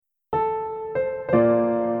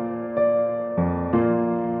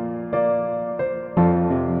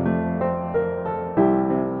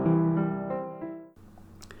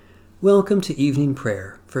Welcome to evening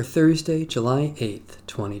prayer for Thursday, July 8th,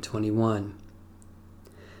 2021.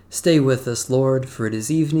 Stay with us, Lord, for it is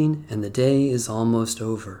evening and the day is almost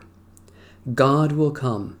over. God will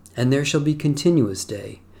come, and there shall be continuous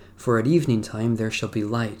day, for at evening time there shall be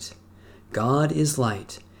light. God is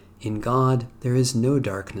light. In God there is no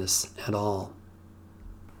darkness at all.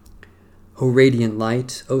 O radiant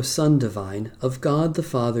light, O Sun divine, of God the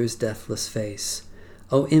Father's deathless face,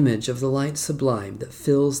 O image of the light sublime that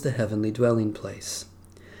fills the heavenly dwelling place.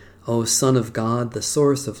 O Son of God, the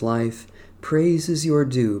source of life, praise is your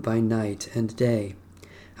due by night and day.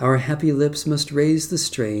 Our happy lips must raise the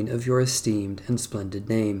strain of your esteemed and splendid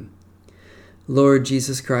name. Lord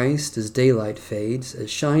Jesus Christ, as daylight fades,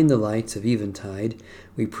 as shine the lights of eventide,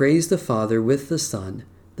 we praise the Father with the Son,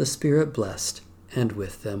 the Spirit blessed, and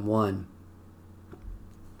with them one.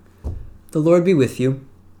 The Lord be with you.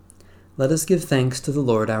 Let us give thanks to the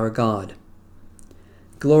Lord our God.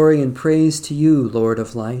 Glory and praise to you, Lord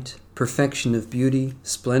of light, perfection of beauty,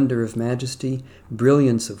 splendor of majesty,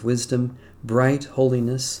 brilliance of wisdom, bright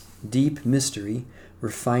holiness, deep mystery,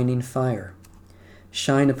 refining fire.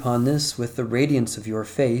 Shine upon this with the radiance of your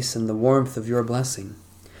face and the warmth of your blessing.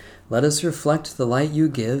 Let us reflect the light you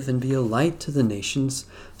give and be a light to the nations,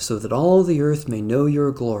 so that all the earth may know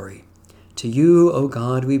your glory. To you, O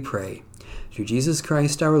God, we pray, through Jesus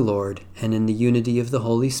Christ our Lord, and in the unity of the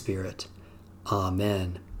Holy Spirit.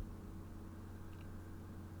 Amen.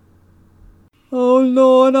 O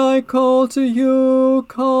Lord, I call to you,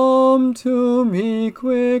 come to me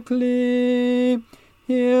quickly.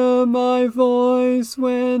 Hear my voice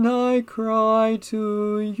when I cry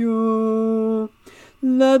to you.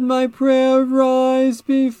 Let my prayer rise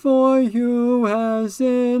before you as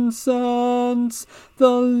incense, the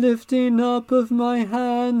lifting up of my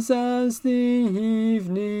hands as the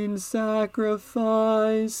evening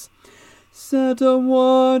sacrifice. Set a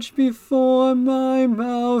watch before my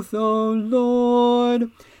mouth, O Lord,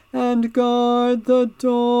 and guard the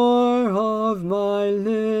door of my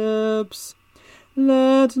lips.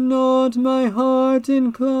 Let not my heart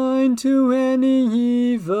incline to any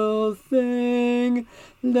evil thing.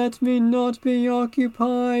 Let me not be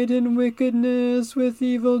occupied in wickedness with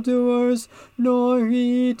evildoers, nor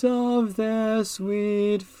eat of their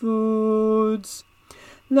sweet foods.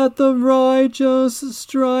 Let the righteous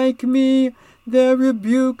strike me. Their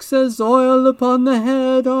rebukes as oil upon the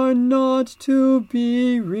head are not to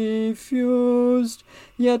be refused.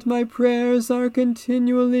 Yet my prayers are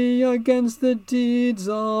continually against the deeds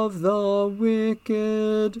of the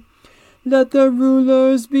wicked. Let the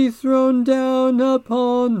rulers be thrown down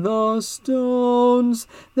upon the stones,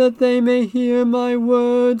 that they may hear my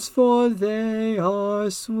words, for they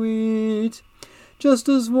are sweet. Just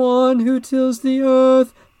as one who tills the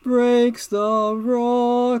earth breaks the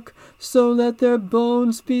rock, so let their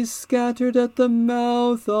bones be scattered at the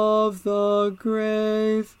mouth of the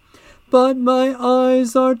grave. But my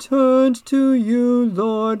eyes are turned to you,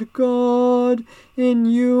 Lord God. In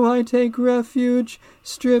you I take refuge.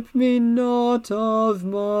 Strip me not of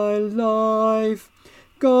my life.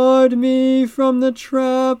 Guard me from the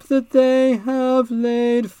trap that they have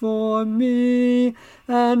laid for me,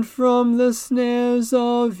 and from the snares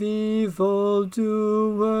of evildoers.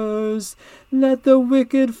 Let the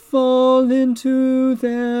wicked fall into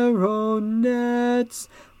their own nets,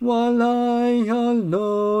 while I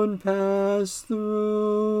alone pass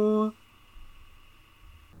through.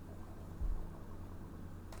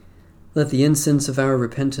 Let the incense of our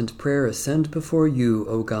repentant prayer ascend before you,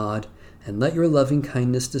 O God, and let your loving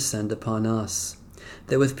kindness descend upon us,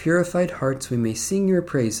 that with purified hearts we may sing your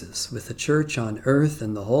praises with the church on earth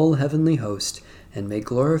and the whole heavenly host, and may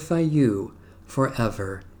glorify you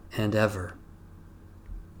forever and ever.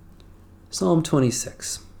 Psalm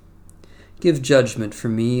 26. Give judgment for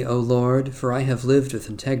me, O Lord, for I have lived with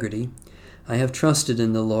integrity. I have trusted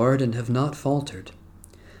in the Lord and have not faltered.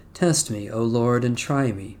 Test me, O Lord, and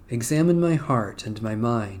try me. Examine my heart and my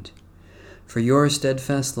mind. For your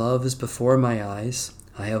steadfast love is before my eyes.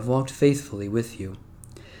 I have walked faithfully with you.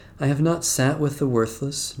 I have not sat with the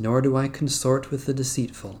worthless, nor do I consort with the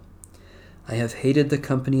deceitful. I have hated the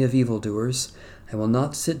company of evildoers. I will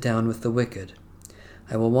not sit down with the wicked.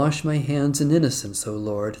 I will wash my hands in innocence, O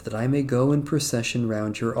Lord, that I may go in procession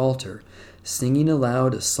round your altar, singing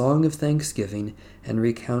aloud a song of thanksgiving and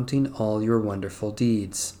recounting all your wonderful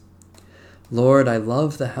deeds. Lord, I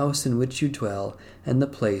love the house in which you dwell, and the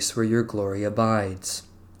place where your glory abides.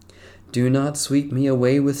 Do not sweep me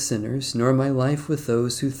away with sinners, nor my life with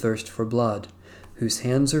those who thirst for blood, whose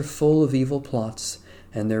hands are full of evil plots,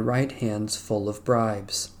 and their right hands full of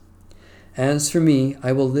bribes. As for me,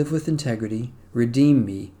 I will live with integrity. Redeem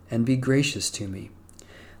me, and be gracious to me.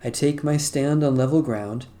 I take my stand on level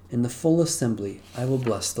ground. In the full assembly I will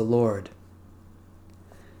bless the Lord.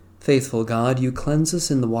 Faithful God, you cleanse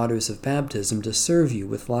us in the waters of baptism to serve you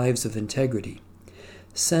with lives of integrity.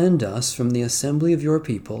 Send us from the assembly of your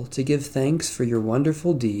people to give thanks for your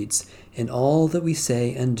wonderful deeds in all that we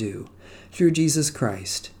say and do, through Jesus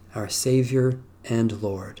Christ, our Savior and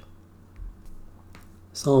Lord.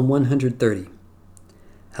 Psalm 130.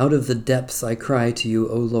 Out of the depths I cry to you,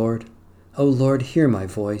 O Lord. O Lord, hear my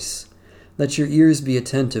voice. Let your ears be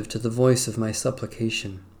attentive to the voice of my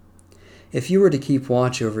supplication. If you were to keep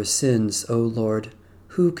watch over sins, O Lord,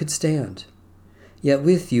 who could stand? Yet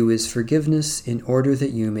with you is forgiveness in order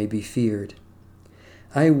that you may be feared.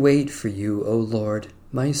 I wait for you, O Lord.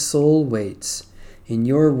 My soul waits. In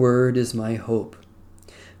your word is my hope.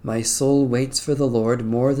 My soul waits for the Lord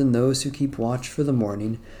more than those who keep watch for the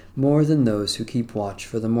morning, more than those who keep watch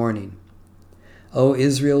for the morning. O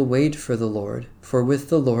Israel, wait for the Lord, for with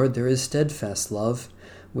the Lord there is steadfast love,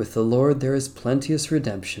 with the Lord there is plenteous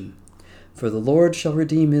redemption. For the Lord shall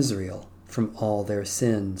redeem Israel from all their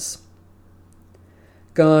sins.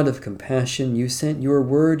 God of compassion, you sent your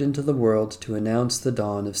word into the world to announce the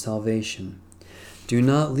dawn of salvation. Do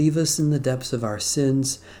not leave us in the depths of our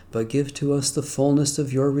sins, but give to us the fullness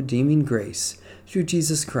of your redeeming grace, through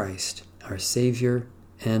Jesus Christ, our Savior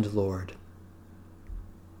and Lord.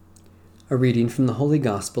 A reading from the Holy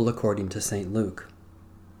Gospel according to St. Luke.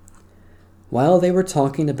 While they were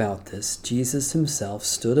talking about this, Jesus himself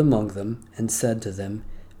stood among them and said to them,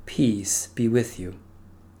 "Peace be with you."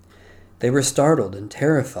 They were startled and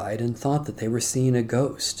terrified and thought that they were seeing a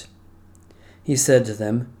ghost. He said to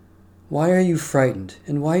them, "Why are you frightened,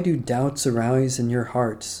 and why do doubts arise in your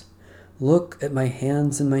hearts? Look at my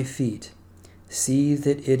hands and my feet. See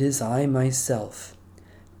that it is I myself.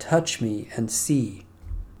 Touch me and see.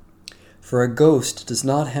 For a ghost does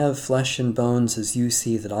not have flesh and bones as you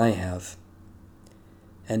see that I have."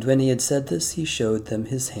 And when he had said this, he showed them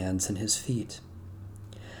his hands and his feet.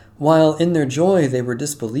 While in their joy they were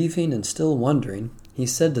disbelieving and still wondering, he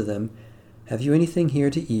said to them, "Have you anything here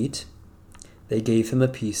to eat?" They gave him a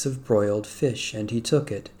piece of broiled fish, and he took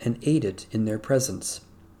it and ate it in their presence.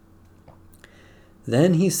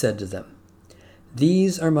 Then he said to them,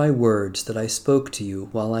 "These are my words that I spoke to you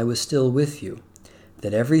while I was still with you,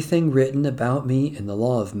 that everything written about me in the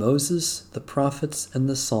law of Moses, the prophets, and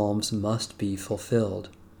the Psalms must be fulfilled."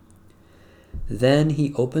 Then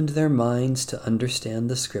he opened their minds to understand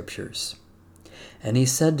the Scriptures. And he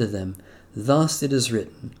said to them, "Thus it is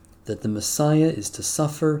written, that the Messiah is to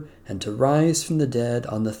suffer and to rise from the dead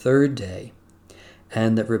on the third day,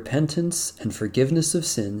 and that repentance and forgiveness of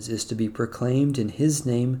sins is to be proclaimed in his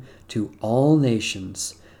name to all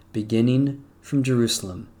nations, beginning from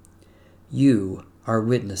Jerusalem. You are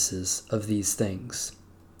witnesses of these things.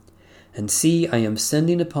 And see, I am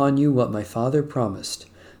sending upon you what my Father promised,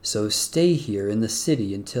 so stay here in the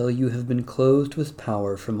city until you have been clothed with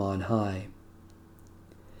power from on high."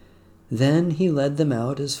 Then he led them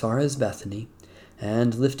out as far as Bethany,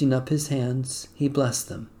 and lifting up his hands, he blessed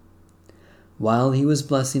them. While he was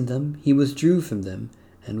blessing them, he withdrew from them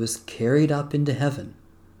and was carried up into heaven.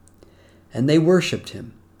 And they worshipped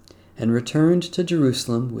him, and returned to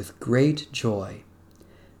Jerusalem with great joy.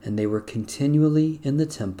 And they were continually in the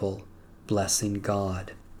temple, blessing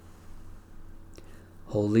God.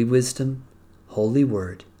 Holy wisdom, holy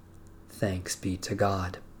word, thanks be to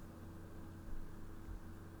God.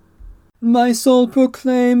 My soul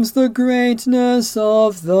proclaims the greatness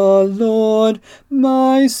of the Lord.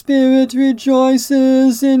 My spirit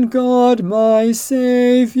rejoices in God my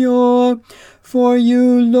Saviour. For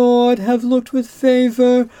you, Lord, have looked with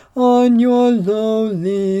favor on your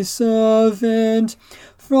lowly servant.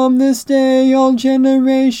 From this day all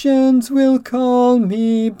generations will call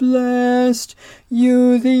me blessed.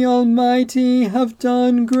 You, the Almighty, have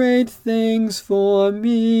done great things for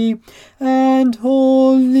me, and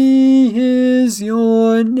holy is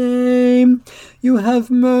your name. You have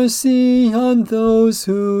mercy on those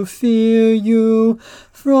who fear you,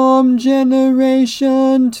 from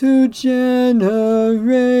generation to generation.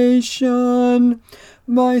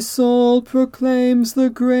 My soul proclaims the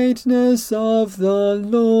greatness of the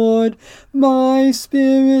Lord. My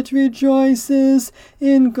spirit rejoices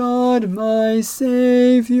in God my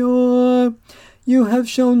Saviour. You have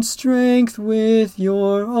shown strength with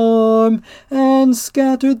your arm, and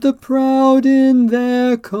scattered the proud in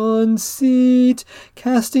their conceit,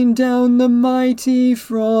 casting down the mighty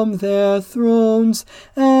from their thrones,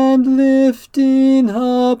 and lifting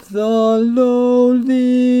up the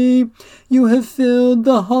lowly. You have filled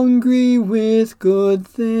the hungry with good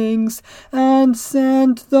things, and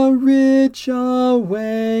sent the rich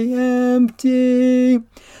away empty.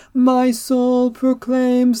 My soul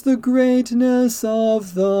proclaims the greatness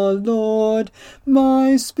of the Lord.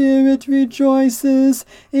 My spirit rejoices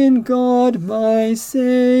in God my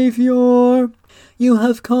Saviour. You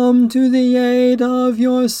have come to the aid of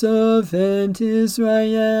your servant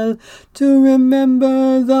Israel, to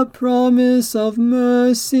remember the promise of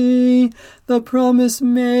mercy, the promise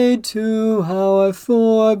made to our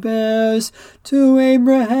forebears, to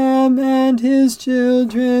Abraham and his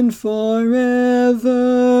children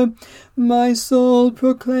forever. My soul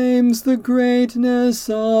proclaims the greatness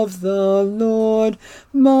of the Lord.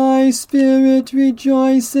 My spirit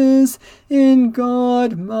rejoices in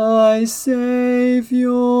God my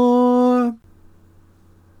Saviour.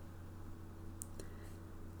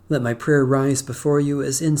 Let my prayer rise before you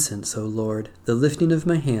as incense, O Lord, the lifting of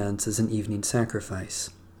my hands as an evening sacrifice.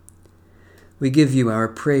 We give you our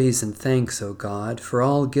praise and thanks, O God, for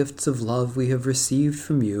all gifts of love we have received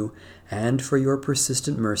from you and for your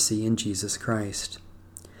persistent mercy in Jesus Christ.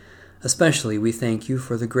 Especially we thank you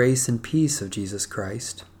for the grace and peace of Jesus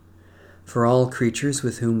Christ, for all creatures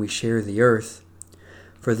with whom we share the earth,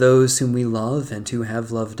 for those whom we love and who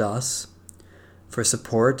have loved us, for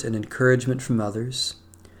support and encouragement from others,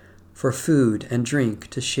 for food and drink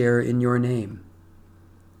to share in your name.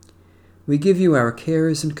 We give you our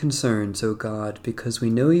cares and concerns, O God, because we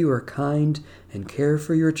know you are kind and care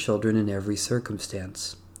for your children in every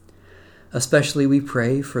circumstance. Especially we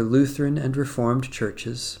pray for Lutheran and Reformed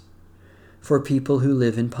churches, for people who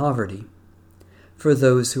live in poverty, for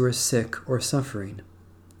those who are sick or suffering,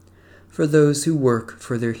 for those who work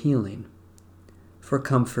for their healing, for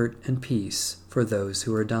comfort and peace for those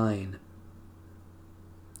who are dying.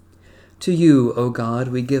 To you, O God,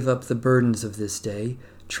 we give up the burdens of this day,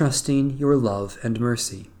 trusting your love and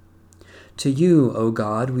mercy. To you, O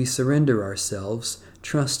God, we surrender ourselves,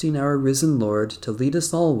 trusting our risen Lord to lead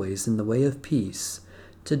us always in the way of peace,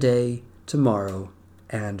 today, tomorrow,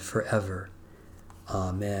 and forever.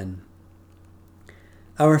 Amen.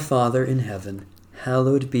 Our Father in heaven,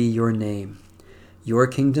 hallowed be your name. Your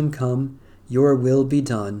kingdom come, your will be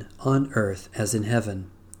done, on earth as in heaven.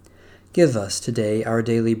 Give us today our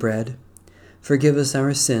daily bread. Forgive us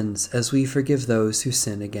our sins as we forgive those who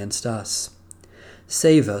sin against us.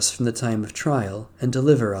 Save us from the time of trial and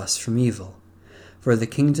deliver us from evil. For the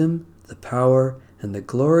kingdom, the power, and the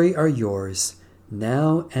glory are yours,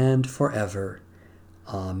 now and forever.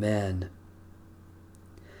 Amen.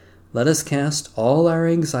 Let us cast all our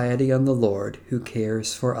anxiety on the Lord, who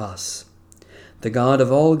cares for us. The God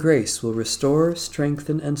of all grace will restore,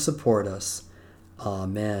 strengthen, and support us.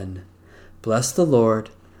 Amen. Bless the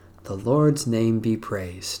Lord. The Lord's name be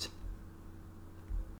praised.